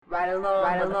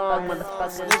along,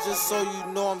 motherfucker. Just so you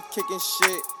know I'm kicking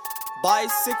shit.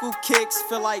 Bicycle kicks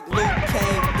feel like Luke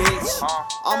Kane, bitch.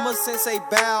 I'm a sensei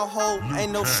bow hoe,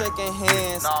 ain't no shaking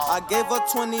hands. I gave her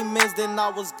 20 minutes, then I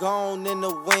was gone in the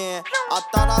wind. I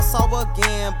thought I saw her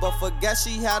again, but forget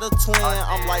she had a twin.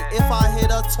 I'm like, if I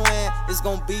hit a twin, it's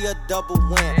gonna be a double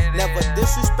win. Never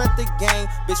disrespect the game,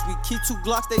 bitch, we keep 2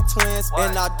 Glocks, they twins.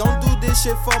 And I don't do this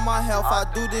shit for my health, I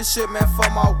do this shit, man, for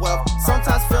my wealth.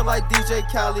 Sometimes feel like DJ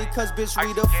Khaled, cause bitch,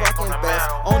 we the fucking best.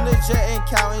 On the jet and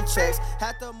counting checks,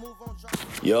 had to move on.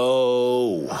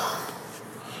 Yo,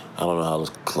 I don't know how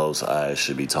close I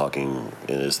should be talking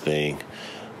in this thing,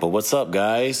 but what's up,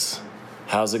 guys?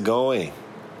 How's it going?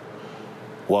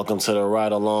 Welcome to the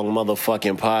Ride Along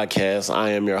motherfucking podcast.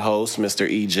 I am your host, Mr.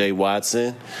 E.J.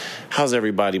 Watson. How's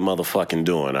everybody motherfucking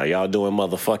doing? Are y'all doing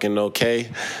motherfucking okay?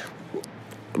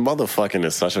 Motherfucking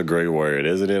is such a great word,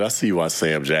 isn't it? I see why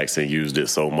Sam Jackson used it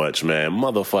so much, man.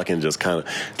 Motherfucking just kind of,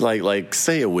 like,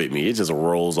 say it with me. It just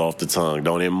rolls off the tongue,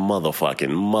 don't it?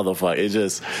 Motherfucking. It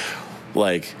just,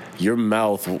 like, your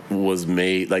mouth was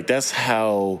made, like, that's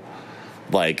how,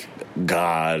 like,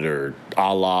 God or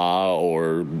Allah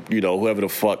or, you know, whoever the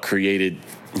fuck created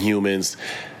humans,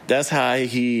 that's how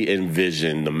he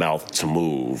envisioned the mouth to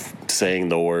move, saying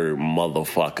the word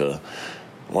motherfucker.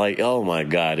 Like, oh my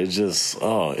God, it's just,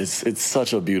 it's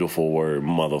such a beautiful word,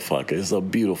 motherfucker. It's a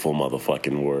beautiful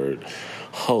motherfucking word.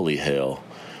 Holy hell.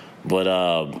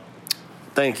 But,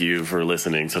 thank you for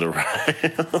listening to the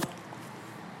ride.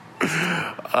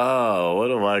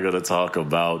 What am I going to talk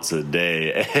about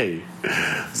today? Hey,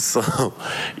 so,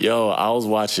 I was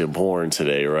watching porn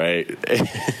today, right?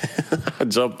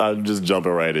 I'm just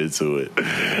jumping right into it.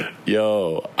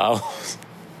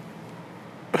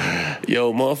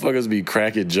 Motherfuckers be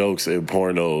cracking jokes in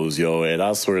pornos, and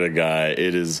I swear to God,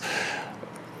 it's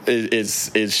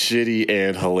shitty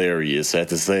and hilarious at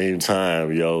the same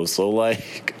time, So,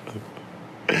 like,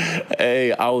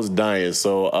 hey, I was dying.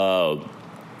 So,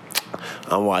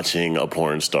 I'm watching a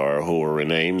porn star who will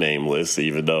remain nameless,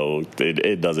 even though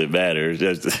it doesn't matter.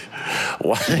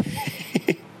 Why?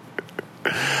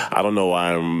 I don't know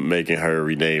why I'm making her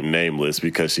rename nameless,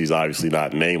 because she's obviously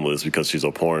not nameless because she's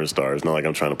a porn star. It's not like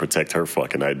I'm trying to protect her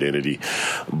fucking identity.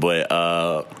 But,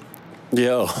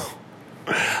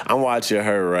 I'm watching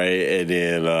her, right? And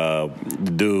then the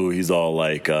dude, he's all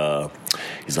like, yeah,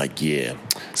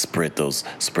 spread those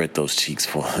cheeks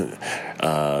for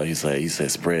he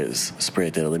said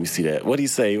spread that. Let me see that. What do you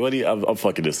say? I'm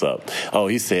fucking this up. Oh,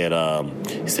 he said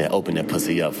open that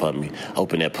pussy up for me.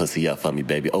 Open that pussy up for me,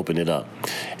 baby. Open it up.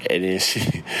 And then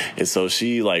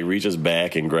she like reaches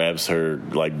back and grabs her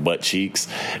like butt cheeks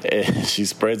and she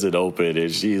spreads it open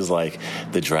and she's like,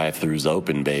 the drive-thru's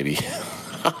open, baby.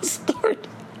 I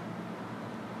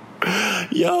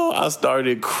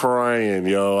started crying,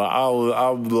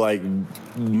 I'm like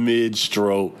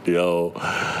mid-stroke, and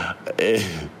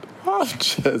I'm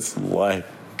just like,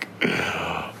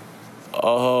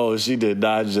 oh, she did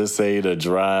not just say the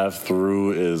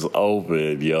drive-thru is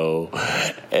open,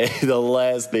 And the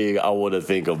last thing I want to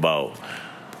think about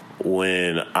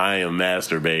when I am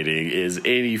masturbating is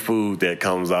any food that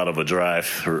comes out of a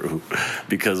drive-thru,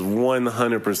 because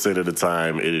 100% of the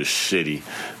time it is shitty.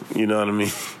 You know what I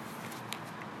mean?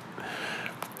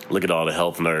 Look at all the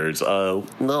health nerds.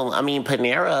 No, I mean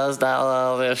Panera's.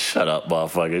 Shut up,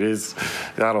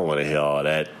 motherfucker. I don't want to hear all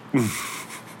that.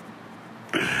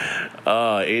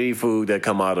 Any food that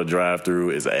come out of drive-thru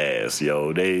is ass,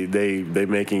 They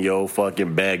making your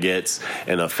fucking baguettes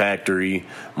in a factory,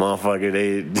 motherfucker.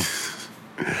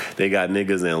 They got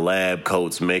niggas in lab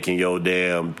coats making your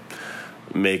damn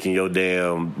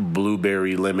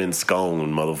blueberry lemon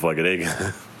scone,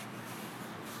 motherfucker.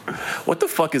 What the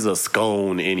fuck is a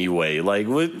scone anyway? Like,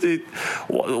 what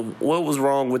was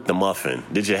wrong with the muffin?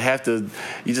 You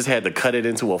just had to cut it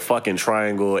into a fucking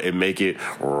triangle and make it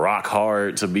rock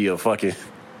hard to be a fucking...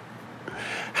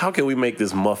 How can we make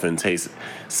this muffin taste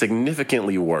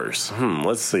significantly worse?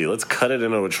 Let's see. Let's cut it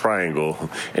into a triangle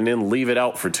and then leave it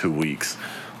out for 2 weeks.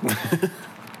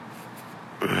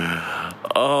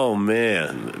 Oh,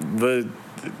 man. But...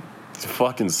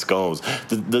 fucking scones.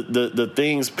 The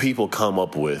things people come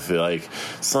up with, like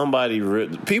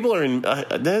people are in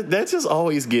that just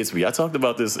always gets me. I talked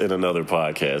about this in another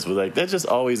podcast, but like that just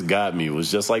always got me.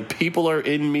 Was just like people are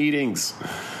in meetings.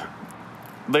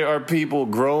 There are people,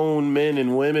 grown men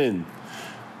and women,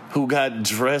 who got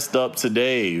dressed up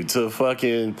today to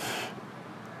fucking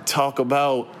talk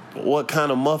about what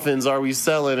kind of muffins are we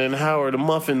selling and how are the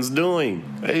muffins doing.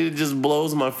 It just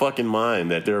blows my fucking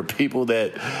mind that there are people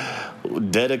that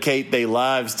dedicate their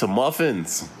lives to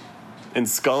muffins and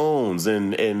scones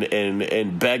and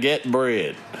baguette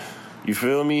bread. You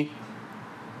feel me?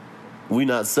 We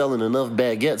not selling enough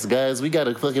baguettes, guys. We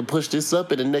gotta fucking push this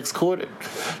up in the next quarter.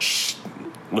 Shh.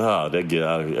 Oh,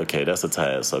 okay, that's a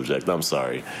tired subject. I'm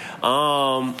sorry.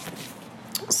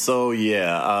 So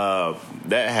yeah,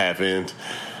 that happened.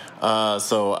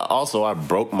 So also I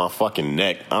broke my fucking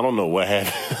neck. I don't know what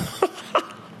happened.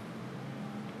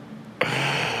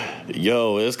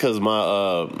 Yo, it's because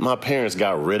my parents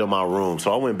got rid of my room,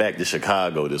 so I went back to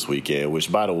Chicago this weekend.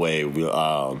 Which, by the way, we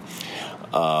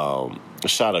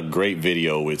shot a great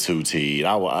video with 2T.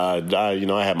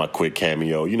 I had my quick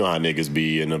cameo. You know how niggas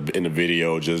be in the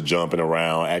video, just jumping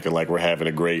around, acting like we're having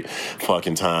a great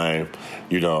fucking time.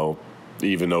 You know,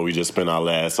 even though we just spent our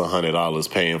last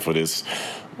 $100 paying for this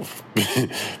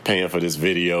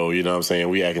video, you know what I'm saying?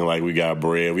 We acting like we got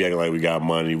bread. We acting like we got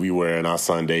money. We wearing our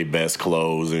Sunday best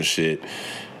clothes and shit.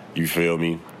 You feel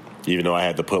me? Even though I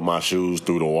had to put my shoes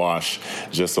through the wash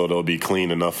just so they'll be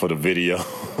clean enough for the video.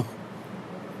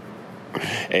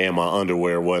 And my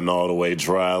underwear wasn't all the way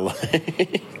dry.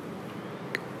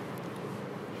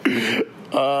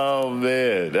 Oh,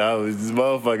 man. These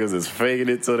motherfuckers is faking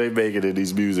it till they make it in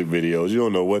these music videos. You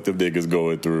don't know what them niggas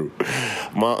going through.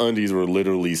 My undies were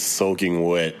literally soaking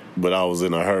wet, but I was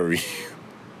in a hurry.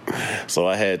 So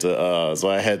I had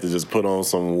to just put on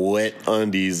some wet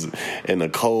undies in the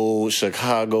cold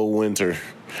Chicago winter,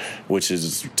 which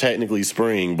is technically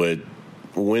spring, but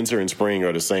winter and spring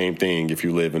are the same thing if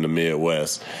you live in the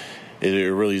Midwest. It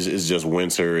really is just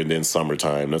winter and then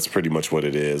summertime. That's pretty much what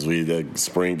it is. The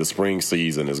spring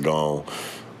season is gone.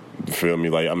 You feel me?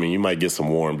 Like, I mean, you might get some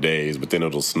warm days, but then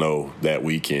it'll snow that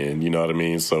weekend. You know what I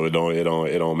mean? So it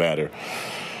don't matter.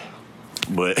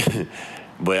 But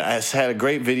I had a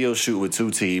great video shoot with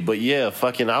 2T. But yeah,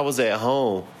 fucking, I was at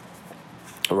home,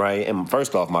 right? And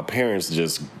first off, my parents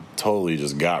just totally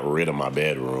just got rid of my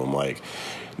bedroom. Like,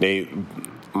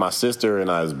 my sister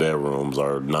and I's bedrooms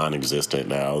are non-existent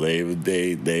now.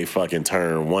 They fucking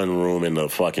turn one room into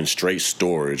fucking straight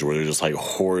storage where they're just like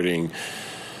hoarding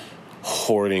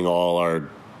all our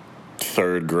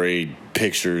third grade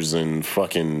pictures and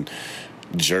fucking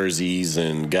jerseys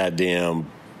and goddamn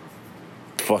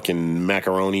fucking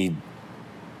macaroni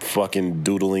fucking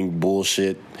doodling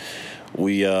bullshit.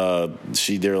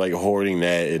 They're like hoarding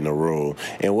that in the room.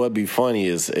 And what'd be funny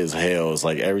is hell is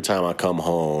like every time I come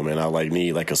home and I like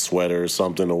need like a sweater or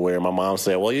something to wear, my mom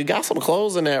said, well, you got some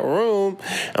clothes in that room.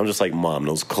 I'm just like, Mom,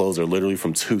 those clothes are literally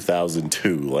from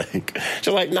 2002. Like,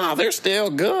 she's like, nah, they're still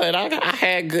good. I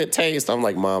had good taste. I'm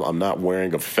like, Mom, I'm not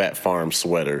wearing a Fat Farm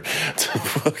sweater to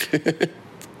fucking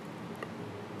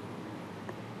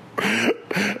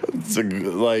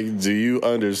like, do you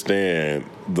understand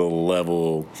the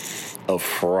level of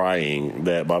frying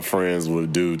that my friends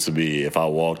would do to me if I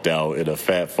walked out in a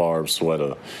Fat Farm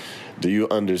sweater? Do you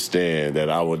understand that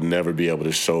I would never be able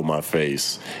to show my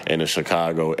face in the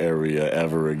Chicago area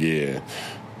ever again?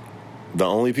 The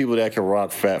only people that can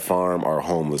rock Fat Farm are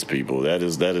homeless people. That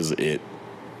is it.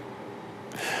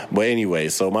 But anyway,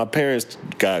 so my parents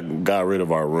got rid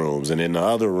of our rooms, and in the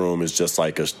other room is just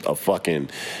like a fucking,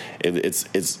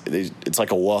 it's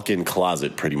like a walk-in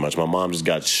closet pretty much. My mom just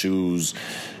got shoes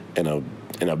and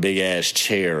a big ass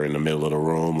chair in the middle of the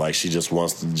room, like she just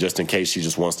wants to, just in case she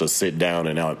just wants to sit down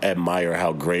and admire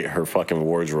how great her fucking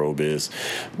wardrobe is.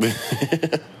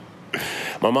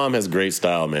 My mom has great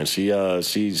style, man. She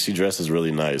dresses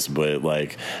really nice, but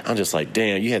like I'm just like,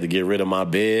 damn, you had to get rid of my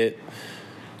bed.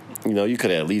 You know, you could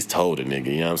have at least told a nigga,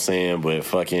 you know what I'm saying? But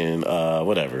fucking,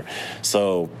 whatever.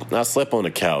 So I slept on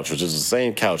the couch, which is the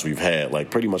same couch we've had,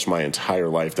 like, pretty much my entire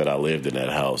life that I lived in that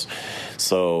house.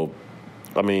 So,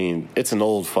 I mean, it's an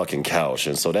old fucking couch,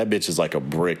 and so that bitch is like a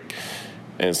brick.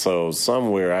 And so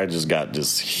somewhere I just got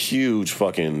this huge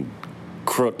fucking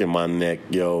crook in my neck,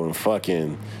 yo, and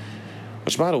fucking...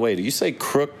 Which, by the way, do you say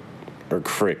crook or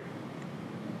crick?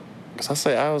 Because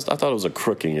I thought it was a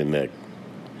crook in your neck.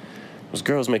 This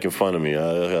girl's making fun of me.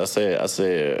 I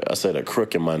said a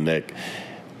crook in my neck.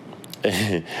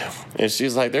 And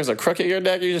she's like, there's a crook in your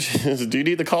neck? Do you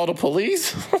need to call the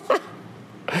police?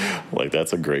 Like,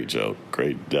 that's a great joke.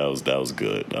 Great. That was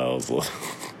good. I was like,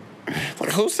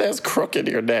 who says crook in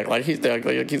your neck? Like he's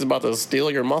about to steal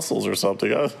your muscles or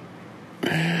something. I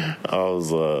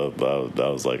was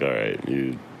like, all right,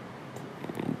 you...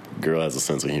 Girl has a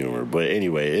sense of humor. But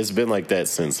anyway, it's been like that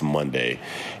since Monday.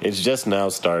 It's just now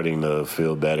starting to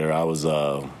feel better. I was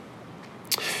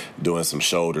doing some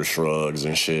shoulder shrugs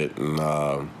and shit,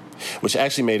 and which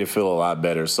actually made it feel a lot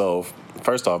better. So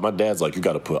first off, my dad's like, you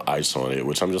got to put ice on it,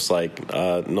 which I'm just like,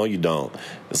 no, you don't.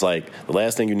 It's like the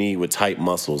last thing you need with tight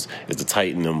muscles is to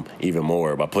tighten them even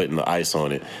more by putting the ice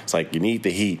on it. It's like you need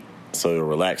the heat so it'll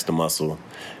relax the muscle.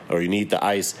 Or you need the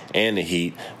ice and the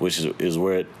heat, which is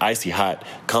where icy hot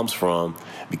comes from,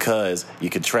 because you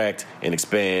contract and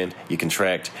expand, you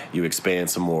contract, you expand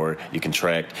some more, you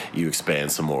contract, you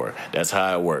expand some more. That's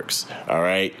how it works, all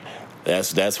right?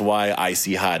 That's why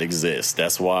icy hot exists.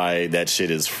 That's why that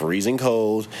shit is freezing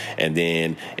cold and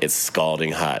then it's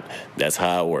scalding hot. That's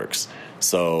how it works.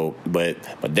 So, but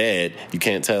my dad, you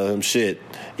can't tell him shit,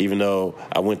 even though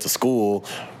I went to school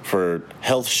for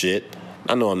health shit.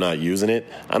 I know I'm not using it.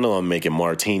 I know I'm making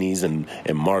martinis and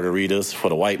margaritas for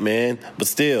the white man, but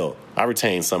still, I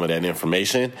retained some of that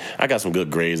information. I got some good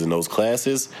grades in those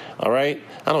classes, all right?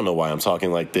 I don't know why I'm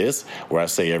talking like this, where I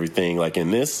say everything like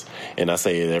in this, and I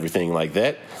say everything like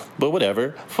that, but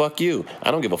whatever, fuck you.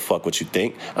 I don't give a fuck what you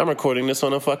think. I'm recording this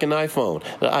on a fucking iPhone,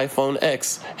 the iPhone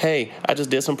X. Hey, I just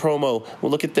did some promo.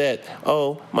 Well, look at that.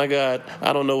 Oh, my God,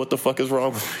 I don't know what the fuck is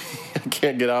wrong with me. I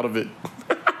can't get out of it.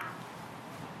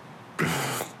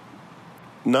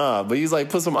 Nah, but he's like,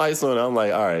 put some ice on it. I'm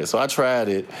like, all right. So I tried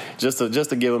it just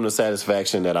to give him the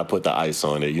satisfaction that I put the ice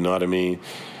on it. You know what I mean?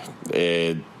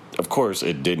 And of course,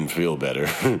 it didn't feel better,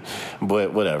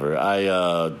 but whatever.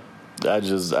 I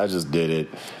just did it,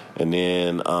 and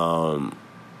then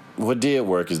what did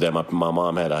work is that my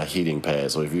mom had a heating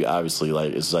pad. So if you obviously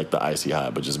like, it's like the icy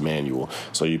hot, but just manual.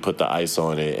 So you put the ice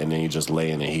on it, and then you just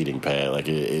lay in the heating pad. Like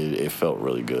it felt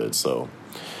really good. So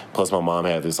plus my mom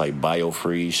had this like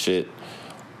BioFreeze shit.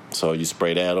 So you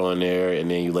spray that on there,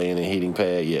 and then you lay in the heating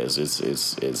pad. Yes, it's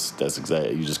that's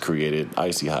exactly. You just created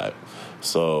icy hot.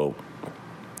 So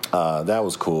that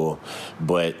was cool,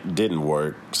 but didn't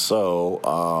work.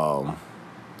 So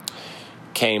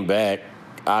came back,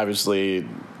 obviously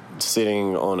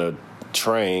sitting on a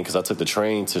train, because I took the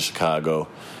train to Chicago.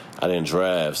 I didn't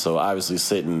drive, so obviously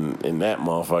sitting in that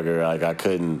motherfucker, like I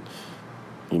couldn't,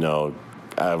 you know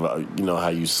how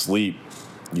you sleep.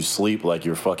 You sleep like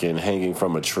you're fucking hanging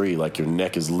from a tree, like your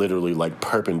neck is literally like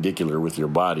perpendicular with your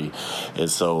body. And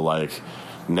so like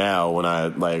now when I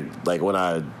like when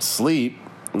I sleep,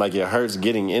 like it hurts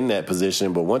getting in that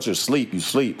position, but once you're asleep, you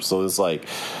sleep. So it's like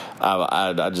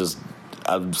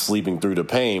I'm sleeping through the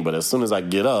pain, but as soon as I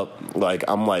get up, like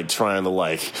I'm like trying to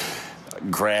like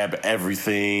grab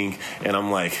everything, and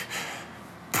I'm like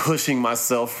pushing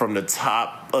myself from the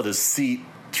top of the seat,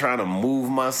 trying to move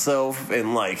myself,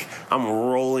 and like I'm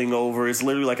rolling over. It's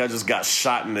literally like I just got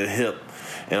shot in the hip,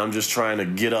 and I'm just trying to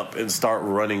get up and start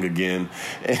running again.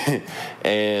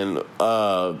 And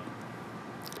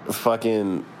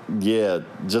fucking yeah,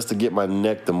 just to get my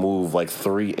neck to move like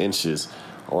 3 inches.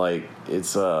 Like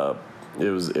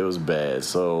it was bad.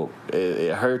 So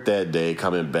it hurt that day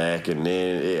coming back, and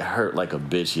then it hurt like a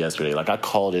bitch yesterday. Like I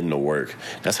called in to work.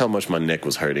 That's how much my neck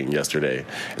was hurting yesterday,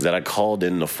 is that I called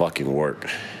in to fucking work.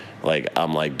 Like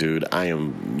I'm like, dude, I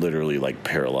am literally like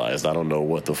paralyzed. I don't know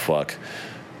what the fuck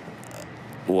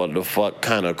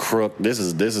kind of crook. This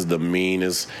is the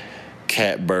meanest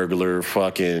cat burglar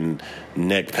fucking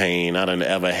neck pain I done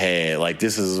ever had. Like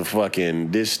this is a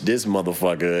fucking this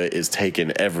motherfucker is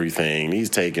taking everything. He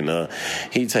taking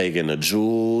the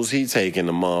jewels, he taking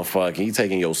the motherfucking, he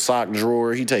taking your sock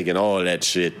drawer, he taking all that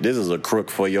shit. This is a crook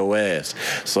for your ass.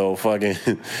 So fucking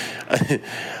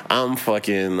I'm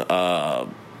fucking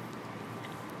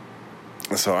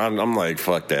so I'm like,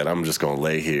 fuck that. I'm just gonna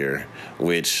lay here,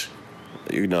 which,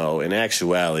 you know, in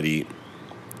actuality,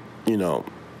 you know,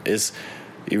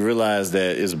 you realize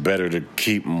that it's better to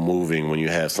keep moving when you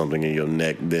have something in your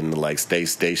neck than to like stay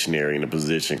stationary in a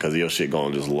position, because your shit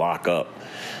gonna just lock up.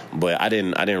 But I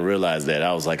didn't realize that.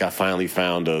 I was like, I finally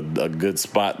found a good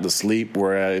spot to sleep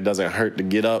where it doesn't hurt to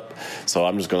get up, so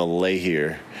I'm just gonna lay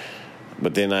here.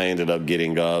 But then I ended up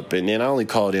getting up, and then I only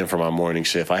called in for my morning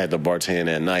shift. I had to bartend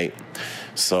at night,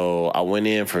 so I went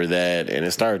in for that, and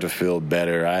it started to feel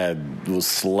better. I was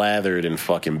slathered in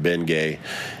fucking Bengay,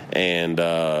 and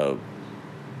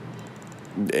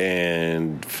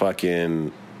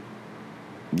fucking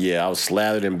yeah, I was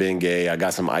slathered in Bengay. I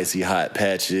got some icy hot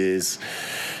patches,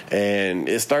 and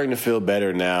it's starting to feel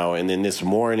better now. And then this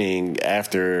morning,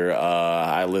 after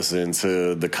I listened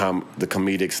to the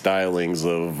comedic stylings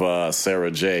of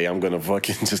Sarah J, I'm gonna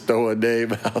fucking just throw a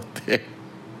name out there.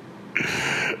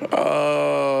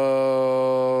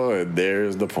 Oh, and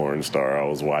there's the porn star I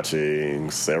was watching,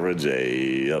 Sarah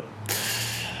J. Yep.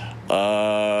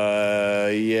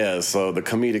 Yeah, so the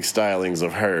comedic stylings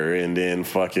of her, and then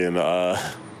fucking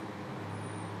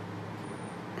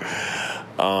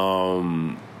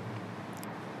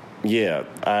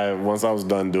yeah, once I was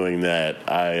done doing that,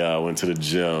 I went to the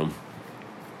gym,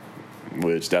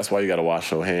 which that's why you gotta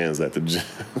wash your hands at the gym,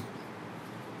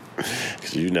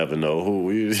 because you never know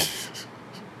who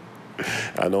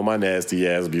I know my nasty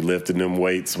ass be lifting them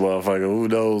weights, motherfucker. Who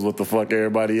knows what the fuck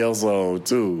everybody else on,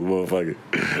 too, motherfucker.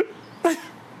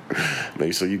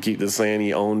 Make sure you keep the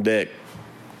Sandy on deck.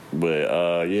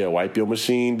 But, yeah, wipe your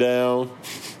machine down.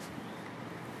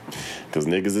 Because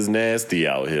niggas is nasty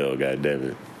out here,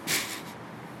 goddammit.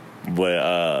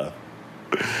 But,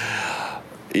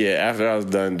 yeah, after I was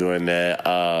done doing that,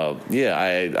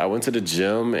 I went to the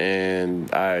gym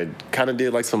and I kind of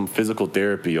did like some physical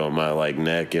therapy on my like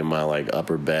neck and my like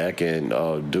upper back, and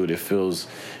dude, it feels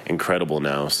incredible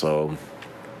now. So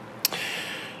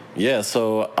yeah,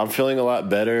 so I'm feeling a lot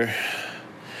better.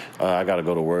 I got to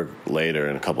go to work later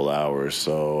in a couple hours,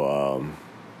 so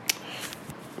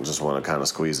just want to kind of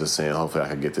squeeze this in. Hopefully I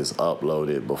can get this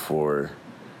uploaded before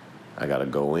I got to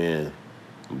go in,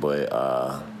 but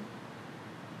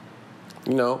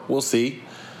we'll see.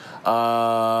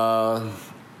 So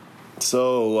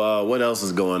what else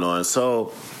is going on?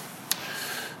 So,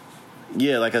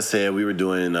 yeah, like I said, we were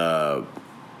doing, I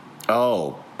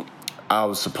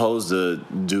was supposed to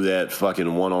do that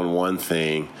fucking one-on-one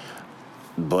thing,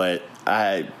 but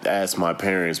I asked my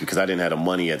parents because I didn't have the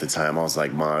money at the time. I was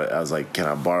like, Mom, can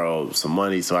I borrow some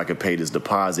money so I could pay this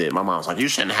deposit? My mom was like, you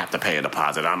shouldn't have to pay a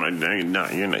deposit. I'm like, no,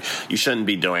 you shouldn't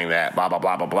be doing that, blah, blah,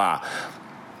 blah, blah, blah.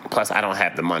 Plus, I don't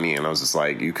have the money, and I was just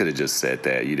like, you could have just said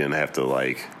that. You didn't have to,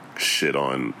 like, shit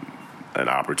on an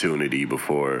opportunity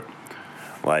before.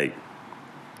 Like,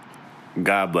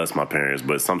 God bless my parents,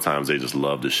 but sometimes they just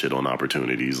love to shit on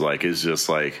opportunities. Like, it's just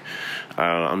like,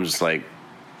 I don't know, I'm just like,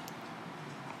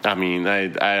 I mean,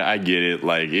 I get it.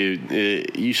 Like,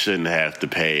 you shouldn't have to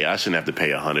pay. I shouldn't have to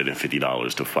pay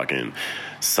 $150 to fucking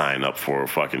sign up for a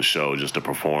fucking show just to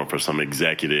perform for some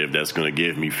executive that's going to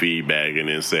give me feedback and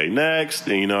then say, next.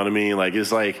 And you know what I mean? Like,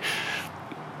 it's like,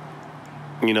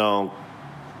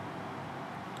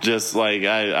 just like,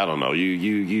 I don't know.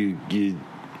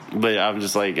 But I'm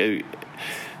just like,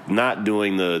 not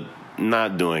doing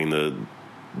the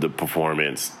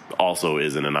performance also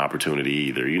isn't an opportunity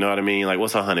either. You know what I mean? Like,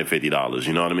 what's $150?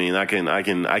 You know what I mean? I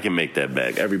can make that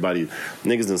back. Everybody,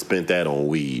 niggas done spent that on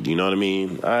weed. You know what I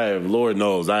mean? Lord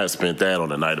knows I have spent that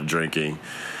on a night of drinking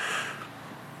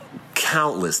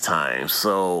countless times.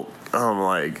 So I'm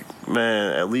like,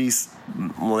 man, at least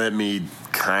let me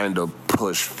kind of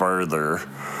push further,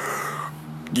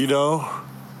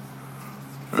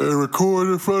 and record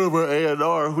in front of an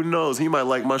A&R. Who knows? He might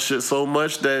like my shit so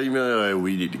much that like,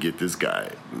 we need to get this guy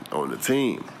on the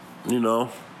team,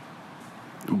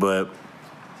 But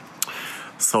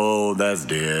so that's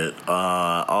dead.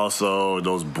 Also,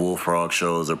 those Bullfrog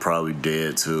shows are probably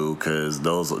dead too, because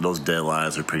those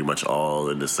deadlines are pretty much all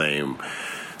in the same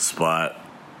spot,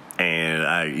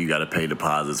 and you got to pay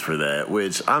deposits for that,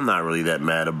 which I'm not really that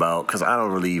mad about, because I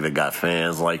don't really even got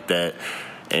fans like that.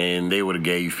 And they would have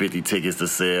gave you 50 tickets to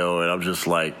sell, and I'm just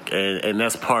like, and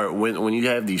that's part, when you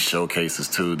have these showcases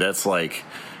too, that's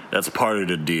part of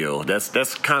the deal.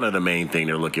 That's kind of the main thing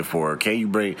they're looking for. Can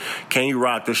you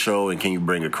rock the show, and can you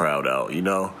bring a crowd out?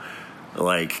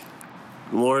 Like,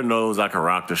 Lord knows I can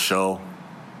rock the show,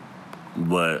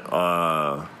 but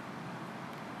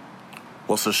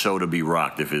what's a show to be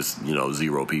rocked if it's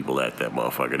 0 people at that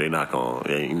motherfucker? They not gonna,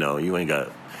 you ain't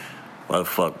got. Why the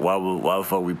fuck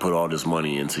we put all this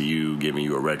money into you, giving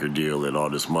you a record deal and all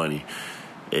this money,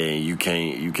 and you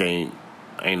can't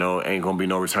ain't gonna be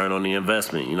no return on the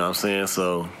investment, you know what I'm saying?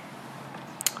 So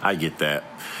I get that.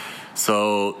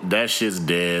 So that shit's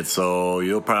dead. So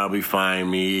you'll probably find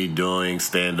me doing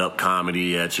stand-up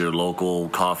comedy at your local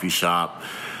coffee shop.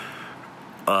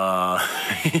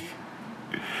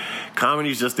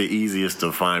 Comedy's just the easiest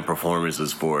to find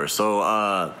performances for. So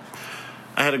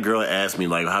I had a girl ask me,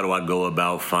 like, how do I go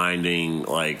about finding,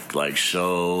 like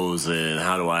shows, and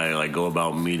how do I, like, go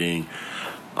about meeting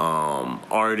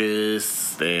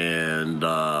artists and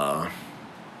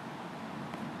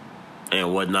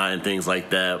whatnot and things like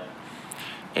that.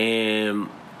 And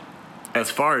as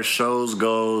far as shows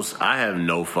goes, I have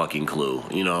no fucking clue.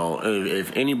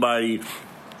 If anybody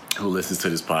who listens to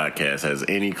this podcast has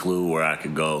any clue where I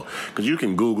could go, because you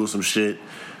can Google some shit.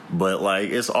 But,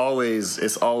 like, it's always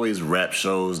rap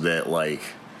shows that, like,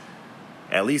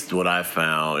 at least what I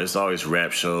found, it's always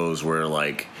rap shows where,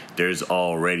 like, there's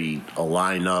already a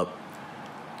lineup.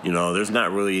 There's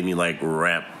not really any, like,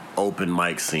 rap open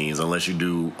mic scenes unless you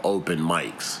do open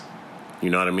mics.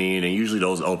 You know what I mean? And usually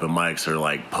those open mics are,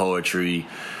 like, poetry,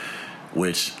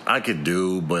 which I could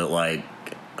do, but, like,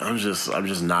 I'm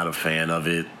just not a fan of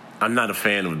it. I'm not a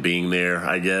fan of being there,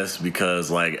 I guess,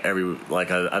 because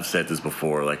I've said this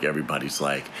before, like, everybody's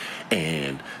like,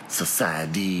 and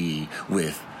society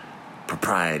with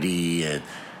propriety and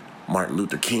Martin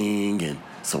Luther King and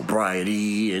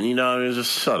sobriety, and I mean,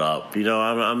 just shut up.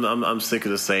 I'm sick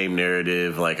of the same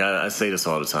narrative. Like I say this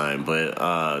all the time, but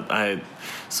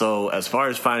so as far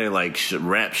as finding like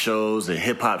rap shows and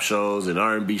hip hop shows and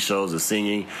R&B shows and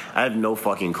singing, I have no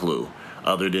fucking clue.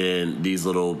 Other than these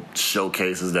little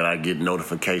showcases that I get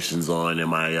notifications on in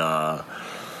my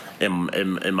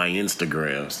in my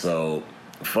Instagram. So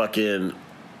fucking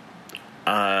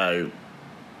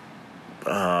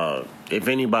if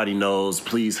anybody knows,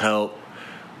 please help.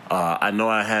 I know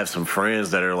I have some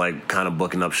friends that are like kind of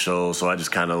booking up shows, so I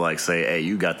just kind of like say, hey,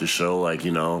 you got the show, like,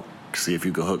 see if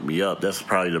you can hook me up. That's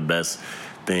probably the best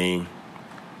thing.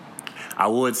 I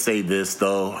would say this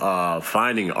though,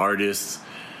 finding artists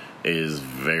is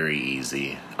very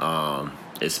easy,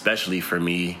 especially for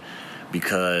me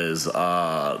because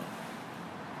I'm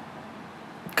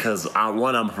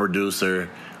a producer,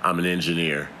 I'm an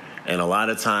engineer, and a lot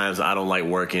of times I don't like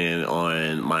working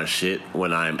on my shit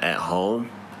when I'm at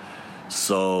home.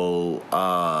 So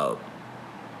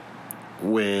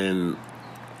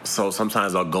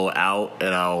sometimes I'll go out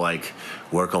and I'll like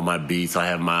work on my beats. I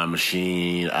have my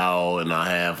machine out and I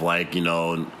have like,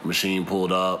 machine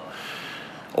pulled up,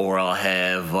 or I'll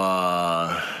have I'll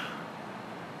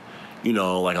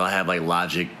have like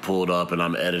Logic pulled up and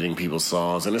I'm editing people's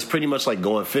songs, and it's pretty much like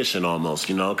going fishing almost,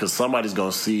 because somebody's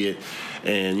gonna see it,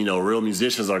 and real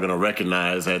musicians are gonna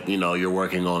recognize that you're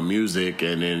working on music,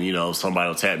 and then somebody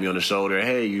will tap me on the shoulder,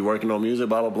 hey, you working on music,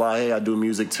 blah blah blah, hey, I do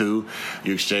music too.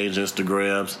 You exchange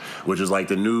Instagrams, which is like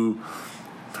the new.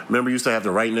 Remember, you used to have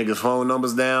to write niggas' phone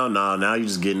numbers down? Nah, now you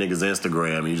just get niggas'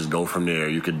 Instagram and you just go from there.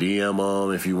 You could DM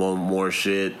them if you want more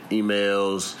shit,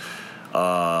 emails.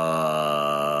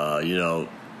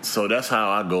 So that's how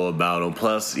I go about them.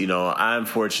 Plus, I'm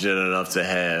fortunate enough to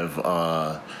have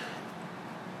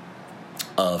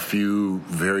a few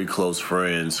very close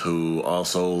friends who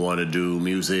also want to do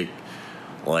music,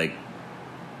 like,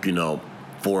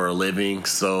 for a living.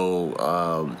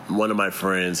 So one of my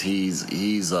friends,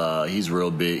 he's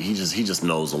real big. He just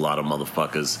knows a lot of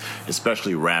motherfuckers,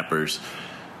 especially rappers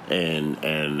and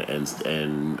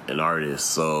artists.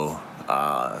 So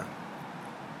I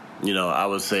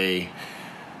would say,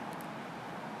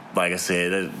 like I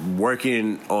said, that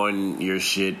working on your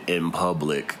shit in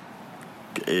public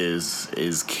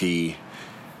is key.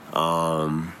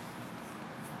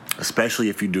 Especially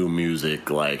if you do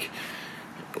music, like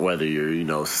whether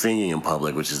you're, singing in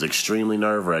public, which is extremely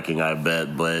nerve-wracking, I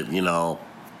bet, but,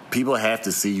 people have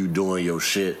to see you doing your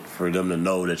shit for them to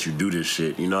know that you do this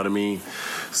shit, you know what I mean?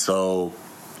 So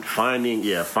finding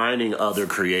other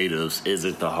creatives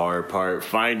isn't the hard part.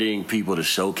 Finding people to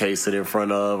showcase it in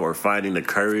front of, or finding the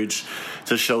courage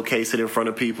to showcase it in front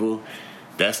of people,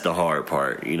 that's the hard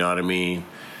part, you know what I mean?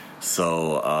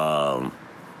 So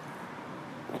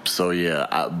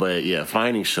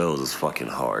finding shows is fucking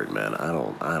hard, man. I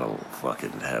don't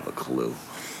fucking have a clue.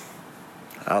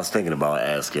 I was thinking about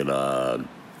asking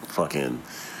fucking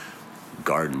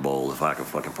Garden Bowl if I could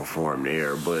fucking perform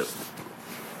there, but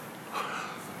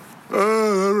I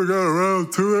never got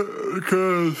around to it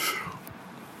because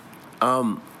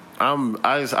I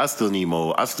still need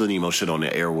more shit on the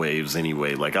airwaves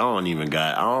anyway. Like I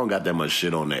don't got that much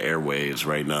shit on the airwaves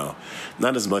right now.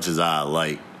 Not as much as I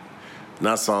like.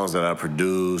 Not songs that I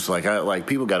produce. Like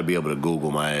people got to be able to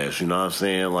Google my ass. You know what I'm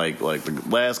saying? Like the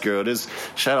last girl. This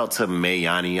shout out to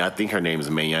Mayani. I think her name is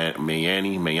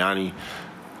Mayani.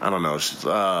 I don't know. She's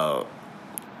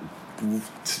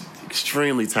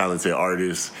extremely talented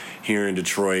artist here in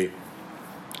Detroit.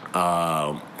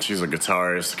 She's a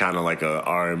guitarist, kind of like a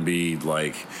R&B.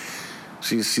 Like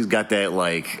she's got that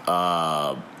like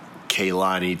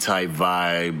Kehlani type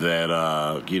vibe that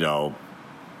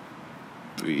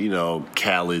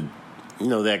Khaled,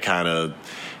 that kind of,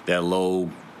 that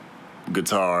low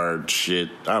guitar shit.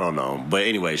 I don't know. But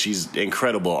anyway, she's an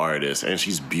incredible artist and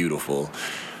she's beautiful.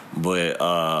 But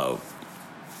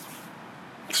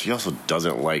she also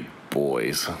doesn't like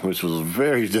boys, which was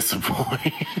very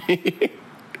disappointing.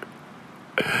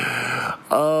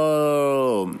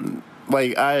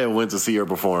 Like I went to see her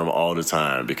perform all the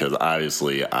time because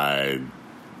obviously I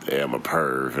am a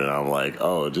perv, and I'm like,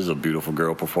 oh, this is a beautiful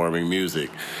girl performing music.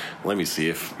 Let me see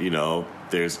if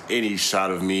there's any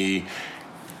shot of me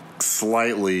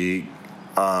slightly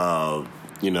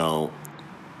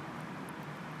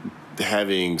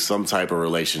having some type of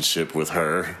relationship with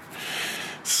her.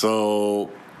 So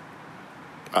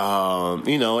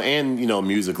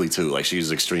musically too, like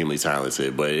she's extremely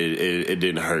talented, but it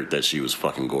didn't hurt that she was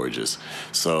fucking gorgeous.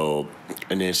 So,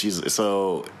 and then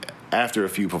after a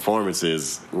few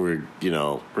performances, we're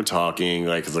talking,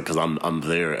 like, because I'm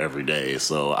there every day,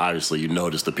 so obviously you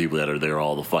notice the people that are there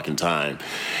all the fucking time,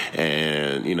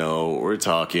 and we're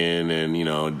talking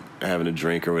and having a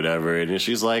drink or whatever, and then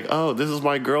she's like, "Oh, this is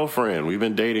my girlfriend. We've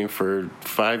been dating for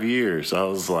 5 years." I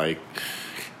was like,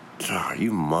 "Oh,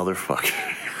 you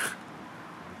motherfucker."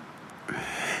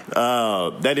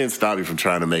 That didn't stop me from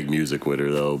trying to make music with her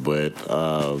though, but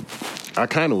I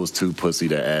kind of was too pussy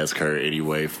to ask her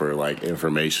anyway for like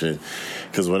information,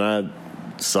 because when I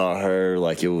saw her,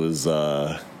 like, it was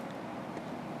I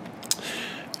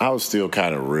was still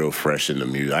kind of real fresh in the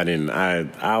music.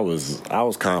 I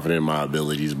was confident in my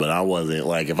abilities, but I wasn't,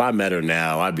 like, if I met her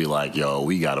now, I'd be like, "Yo,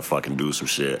 we gotta fucking do some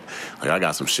shit. Like, I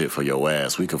got some shit for your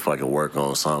ass. We could fucking work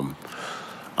on something."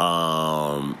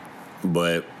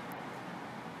 But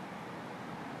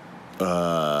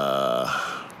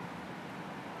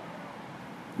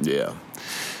yeah,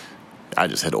 I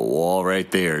just hit a wall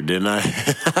right there, didn't I?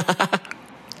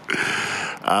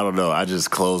 I don't know. I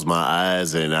just closed my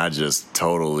eyes and I just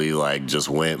totally, like, just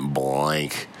went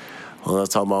blank. Well,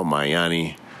 let's talk about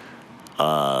Mayani.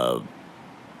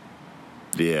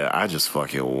 Yeah, I just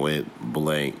fucking went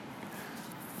blank.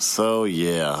 So,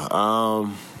 yeah.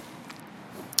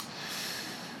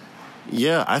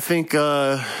 Yeah, I think,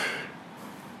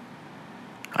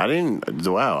 I didn't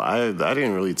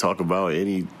really talk about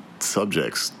any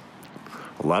subjects.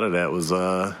 A lot of that was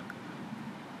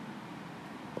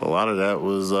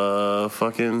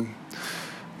fucking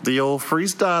the old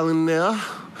freestyling there.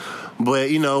 But,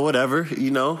 whatever,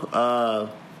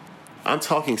 I'm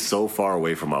talking so far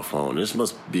away from my phone. This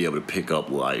must be able to pick up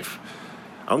life.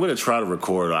 I'm going to try to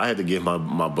record. I had to give my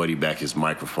buddy back his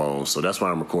microphone, so that's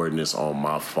why I'm recording this on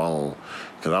my phone,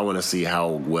 because I want to see how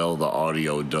well the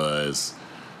audio does.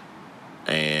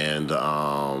 And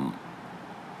I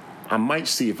might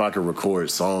see if I can record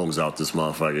songs out this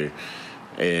motherfucker,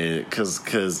 and because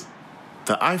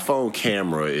the iPhone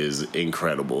camera is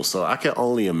incredible, so I can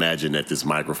only imagine that this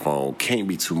microphone can't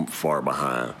be too far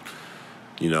behind.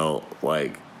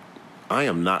 Like, I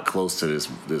am not close to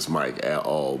this mic at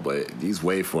all, but these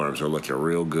waveforms are looking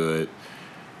real good.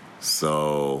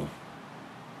 So,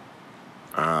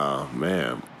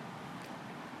 man.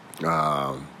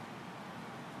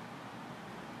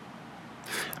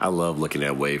 I love looking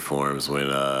at waveforms when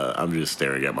I'm just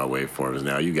staring at my waveforms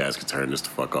now. You guys can turn this the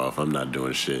fuck off. I'm not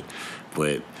doing shit.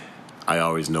 But I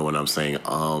always know when I'm saying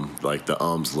like the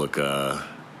ums look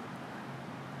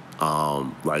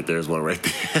like there's one right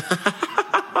there.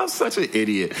 I'm such an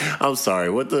idiot. I'm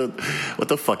sorry. What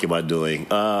the fuck am I doing?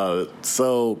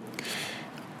 So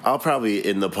I'll probably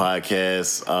end the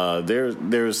podcast.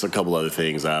 There's a couple other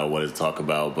things I wanted to talk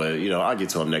about, but I'll get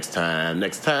to them next time.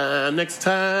 Next time.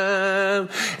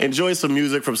 Enjoy some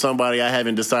music from somebody I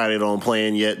haven't decided on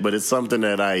playing yet, but it's something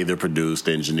that I either produced,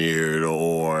 engineered,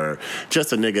 or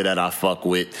just a nigga that I fuck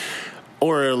with,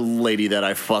 or a lady that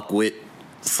I fuck with,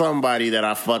 somebody that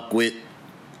I fuck with,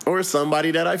 or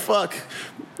somebody that I fuck.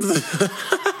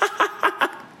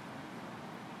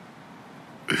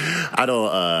 I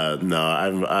don't,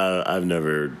 no, I've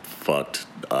never fucked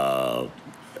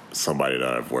somebody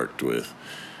that I've worked with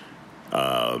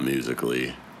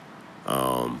musically,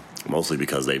 mostly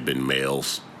because they've been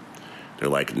males. They're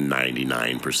like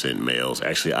 99% males.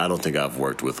 Actually, I don't think I've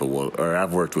worked with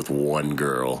I've worked with one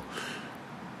girl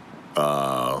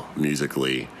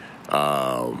musically,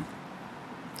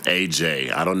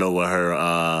 AJ. I don't know what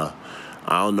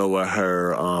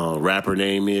her rapper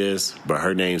name is, but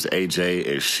her name's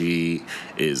AJ, and she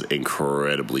is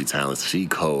incredibly talented. She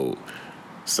cold.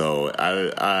 So,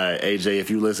 I AJ,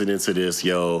 if you listening to this,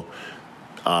 yo,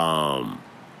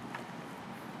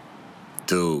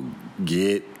 dude,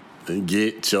 get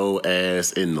your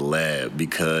ass in the lab,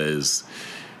 because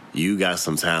you got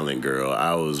some talent, girl.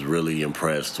 I was really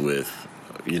impressed with,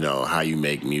 how you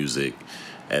make music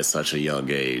at such a young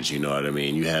age. You know what I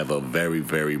mean? You have a very,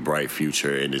 very bright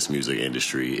future in this music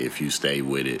industry if you stay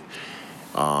with it.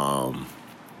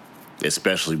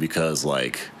 Especially because,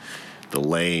 like, the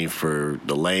lane for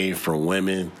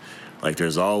women, like,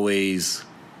 there's always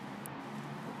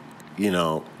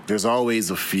a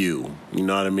few, you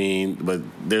know what I mean? But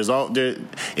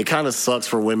it kind of sucks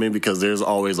for women, because there's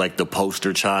always, like, the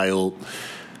poster child,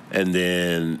 and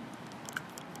then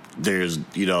there's,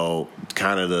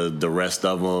 kind of the rest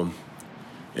of them.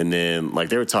 And then, like,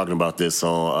 they were talking about this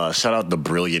on, shout out the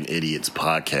Brilliant Idiots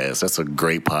podcast. That's a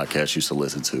great podcast you should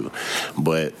listen to.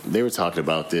 But they were talking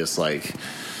about this, like,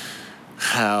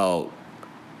 how,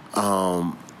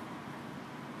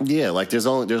 yeah, like, there's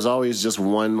always just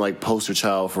one, like, poster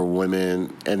child for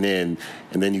women, and then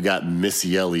you got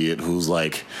Missy Elliott, who's,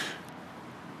 like,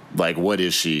 like, what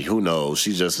is she? Who knows?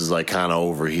 She just is like kind of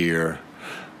over here,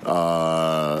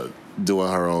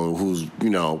 doing her own. Who's, you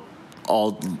know,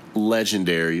 all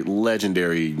legendary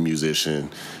musician,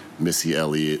 Missy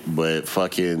Elliott, but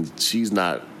fucking, she's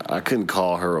not. I couldn't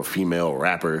call her a female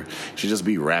rapper. She just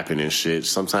be rapping and shit.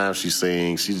 Sometimes she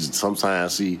sings.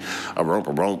 Sometimes she a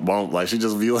romp, like she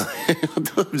just be like,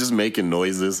 just making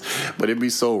noises, but it'd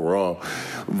be so raw.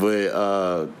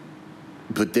 But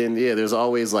then yeah, there's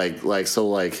always like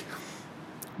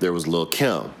there was Lil'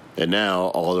 Kim, and now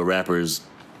all the rappers,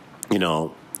 you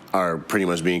know, are pretty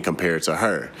much being compared to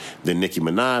her. Then Nicki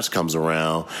Minaj comes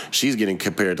around. She's getting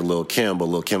compared to Lil' Kim, but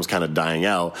Lil' Kim's kind of dying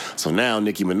out. So now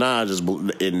Nicki Minaj is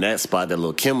in that spot that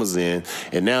Lil' Kim was in,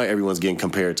 and now everyone's getting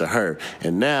compared to her.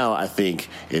 And now I think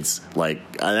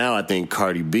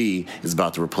Cardi B is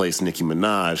about to replace Nicki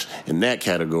Minaj in that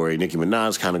category. Nicki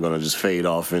Minaj kind of going to just fade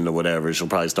off into whatever. She'll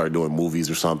probably start doing movies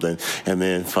or something. And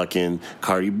then fucking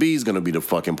Cardi B's going to be the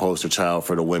fucking poster child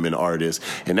for the women artists.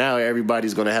 And now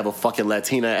everybody's going to have a fucking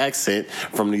Latina accent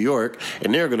from New York,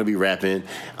 and they're going to be rapping.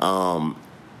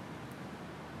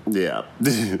 Yeah,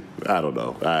 I don't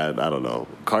know. I don't know.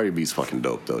 Cardi B's fucking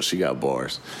dope though. She got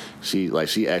bars. She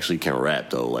actually can rap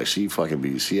though. Like she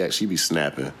be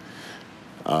snapping.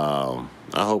 I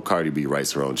hope Cardi B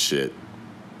writes her own shit.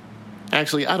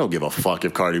 Actually, I don't give a fuck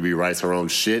if Cardi B writes her own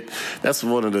shit. That's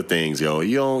one of the things, yo.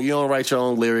 You don't write your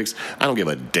own lyrics. I don't give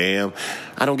a damn.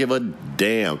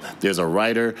 There's a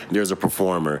writer, there's a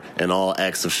performer, in all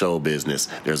acts of show business.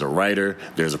 There's a writer,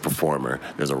 there's a performer.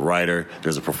 There's a writer,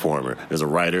 there's a performer. There's a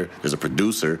writer, there's a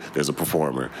producer, there's a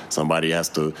performer. Somebody has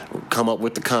to come up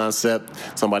with the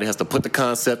concept. Somebody has to put the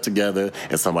concept together,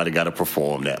 and somebody got to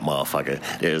perform that motherfucker.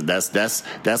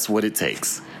 That's what it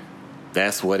takes.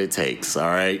 That's what it takes. All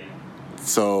right.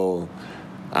 So,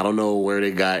 I don't know where they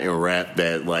got in rap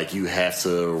that, like, you have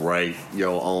to write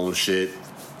your own shit.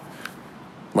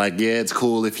 Like, yeah, it's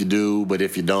cool if you do, but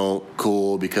if you don't,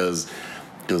 cool, because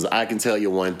I can tell you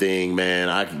one thing, man.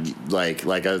 I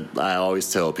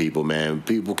always tell people, man,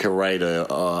 people can write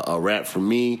a rap for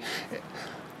me,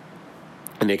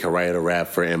 and they can write a rap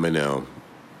for Eminem,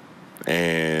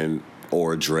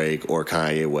 or Drake, or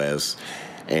Kanye West,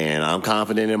 and I'm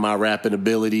confident in my rapping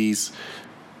abilities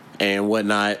and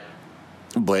whatnot,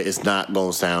 but it's not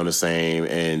gonna sound the same.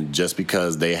 And just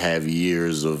because they have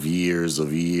years of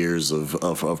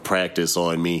practice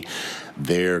on me,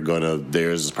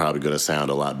 theirs is probably gonna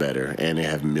sound a lot better. And they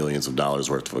have millions of dollars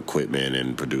worth of equipment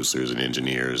and producers and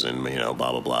engineers and, you know, blah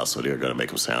blah blah. So they're gonna make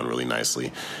them sound really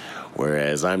nicely.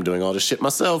 Whereas I'm doing all this shit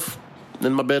myself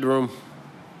in my bedroom.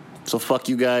 So fuck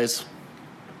you guys.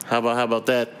 How about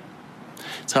that?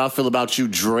 That's how I feel about you,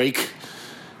 Drake,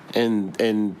 and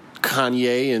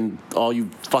Kanye, and all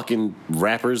you fucking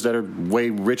rappers that are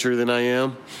way richer than I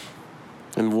am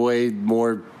and way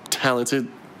more talented.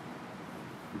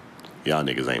 Y'all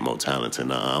niggas ain't more talented.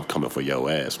 Nah, I'm coming for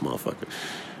your ass, motherfucker.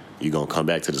 You gonna come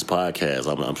back to this podcast?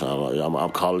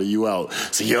 I'm calling you out.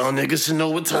 So y'all niggas should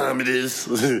know what time it is.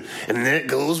 And that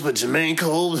goes for Jermaine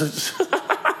Cole.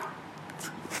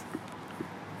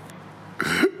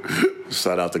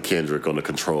 Shout out to Kendrick on the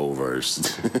Control verse.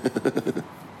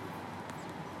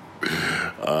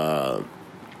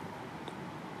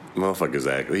 Motherfuckers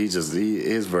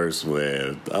his verse,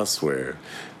 where I swear,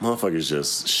 motherfuckers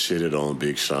just shitted on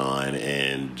Big Sean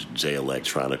and Jay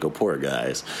Electronica, poor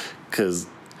guys, because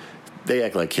they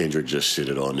act like Kendrick just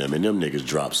shitted on them, and them niggas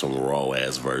dropped some raw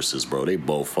ass verses, bro. They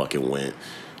both fucking went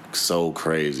so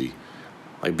crazy.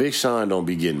 Like, Big Sean don't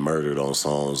be getting murdered on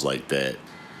songs like that.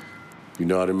 You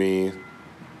know what I mean?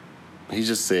 He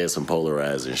just said some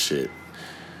polarizing shit.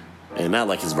 And not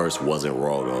like his verse wasn't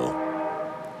raw, though.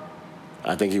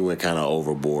 I think he went kind of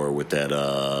overboard with that,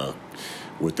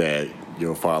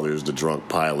 your father's the drunk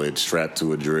pilot strapped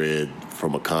to a dread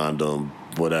from a condom,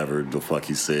 whatever the fuck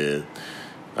he said.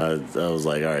 I was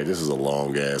like, all right, this is a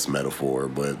long-ass metaphor,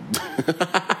 but...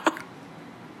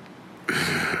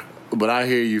 But I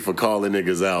hear you for calling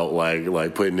niggas out, like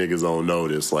putting niggas on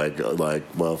notice, like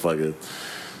motherfucker,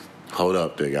 hold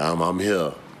up, nigga, I'm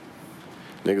here.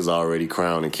 Niggas already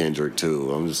crowning Kendrick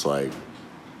too. I'm just like,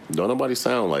 don't nobody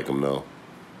sound like him though.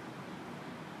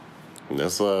 And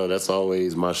that's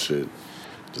always my shit.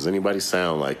 Does anybody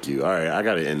sound like you? All right, I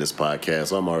gotta end this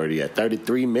podcast. I'm already at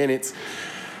 33 minutes.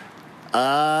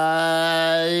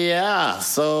 Yeah,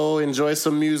 so enjoy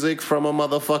some music from a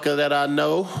motherfucker that I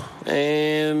know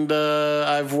and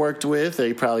I've worked with.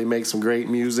 They probably make some great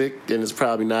music, and it's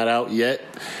probably not out yet.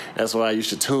 That's why you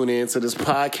should tune in to this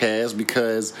podcast,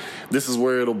 because this is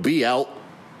where it'll be out.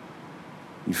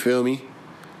 You feel me?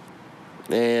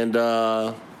 And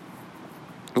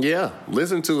Yeah,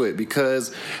 listen to it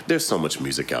because there's so much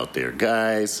music out there,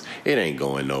 guys. It ain't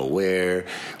going nowhere.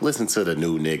 Listen to the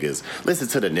new niggas. Listen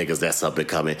to the niggas that's up and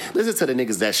coming. Listen to the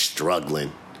niggas that's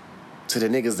struggling. To the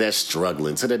niggas that's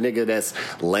struggling. To the nigga that's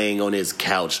laying on his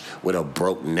couch with a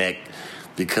broke neck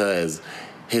because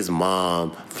his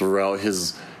mom threw out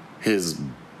his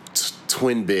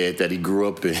twin bed that he grew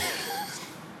up in.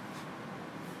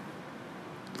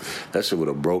 That shit would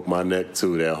have broke my neck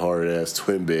too, that hard-ass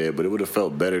twin bed, but it would have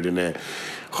felt better than that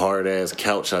hard-ass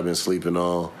couch I've been sleeping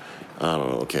on. I don't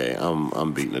know, okay,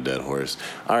 I'm beating a dead horse.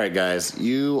 All right, guys,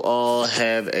 you all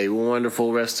have a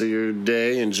wonderful rest of your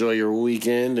day. Enjoy your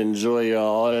weekend. Enjoy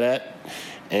all of that.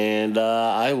 And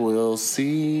I will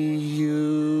see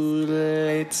you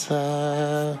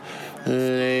later.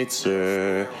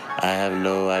 I have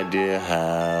no idea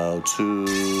how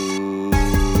to...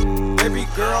 Baby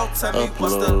girl, tell me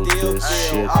what's the deal.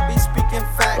 I be speaking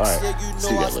facts, yeah, you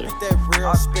know I speak that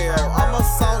real spill. I'm a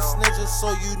South snitcher, so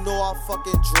you know I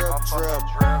fucking drip.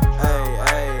 Hey.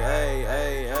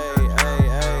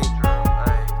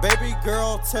 Baby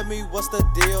girl, tell me what's the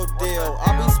deal.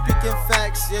 I be speaking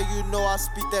facts, yeah, you know I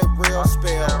speak that real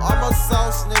spill. I'm a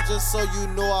South snitcher, so you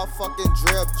know I fucking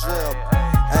drip.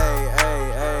 Hey.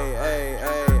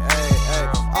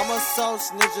 I'm a South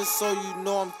snitcher, so you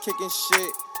know I'm kicking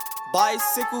shit.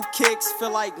 Bicycle kicks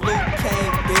feel like Luke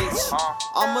Kane, bitch.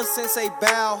 I'm a sensei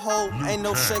bow hoe, ain't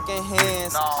no shaking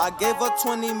hands. I gave her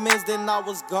 20 minutes, then I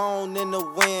was gone in the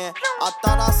wind. I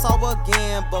thought I saw her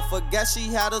again, but forget she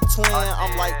had a twin.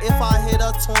 I'm like, if I hit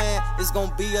a twin, it's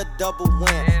gonna be a double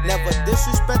win. Never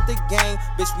disrespect the game,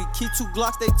 bitch, we keep 2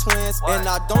 Glocks, they twins. And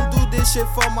I don't do this shit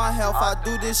for my health, I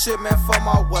do this shit, man, for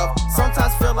my wealth.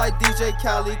 Sometimes feel like DJ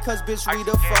Khaled, cause bitch, we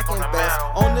the fucking best.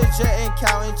 On the jet and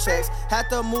counting checks, had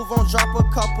to move on. Drop a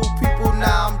couple people,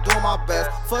 now I'm doing my best.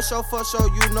 For sure,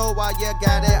 you know why you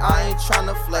got it, I ain't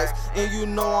tryna flex. And you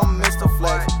know I'm Mr.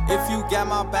 Flex. If you got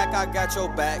my back, I got your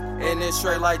back. And it's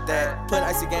straight like that. Put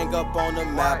Icy Gang up on the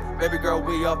map. Baby girl,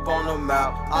 we up on the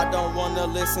map. I don't wanna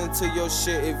listen to your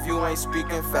shit if you ain't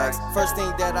speaking facts. First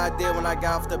thing that I did when I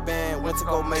got off the band, went to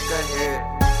go make a hit.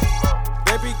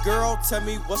 Baby girl, tell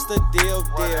me what's the deal.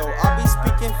 I be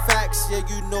speaking facts, yeah,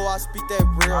 you know I speak that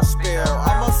real spill.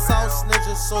 I'm a South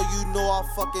snitcher, so you know I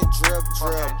fucking drip.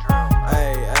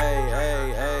 Hey.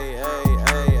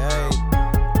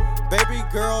 Baby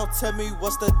girl, tell me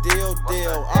what's the deal.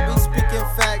 I be speaking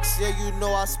facts, yeah, you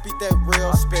know I speak that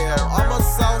real spill. I'm a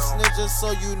South snitcher,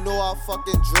 so you know I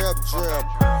fucking drip.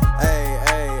 Hey.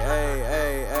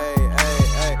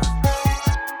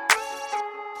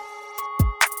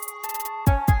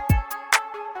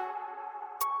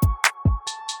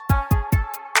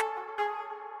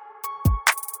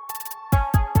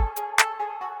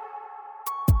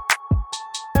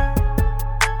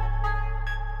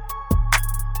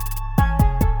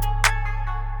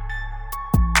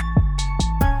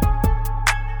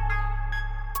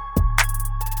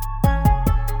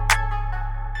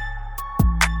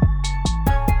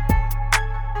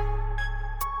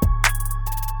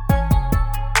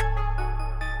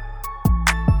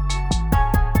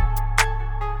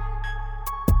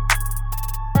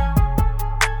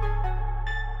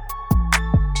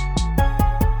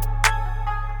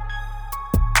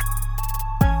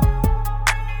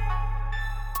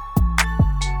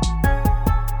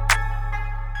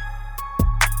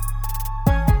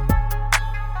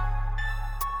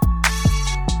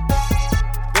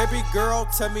 Girl,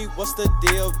 tell me what's the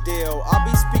deal. I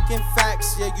be speaking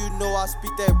facts, yeah, you know I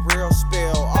speak that real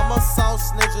spill. I'm a South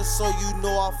snitcher, so you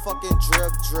know I fucking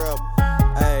drip.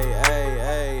 Hey.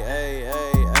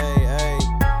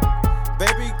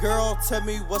 Baby girl, tell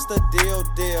me what's the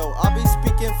deal. I be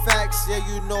speaking facts, yeah,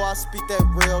 you know I speak that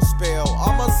real spill.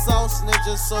 I'm a South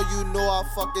snitcher, so you know I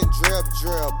fucking drip.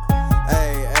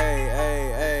 Hey.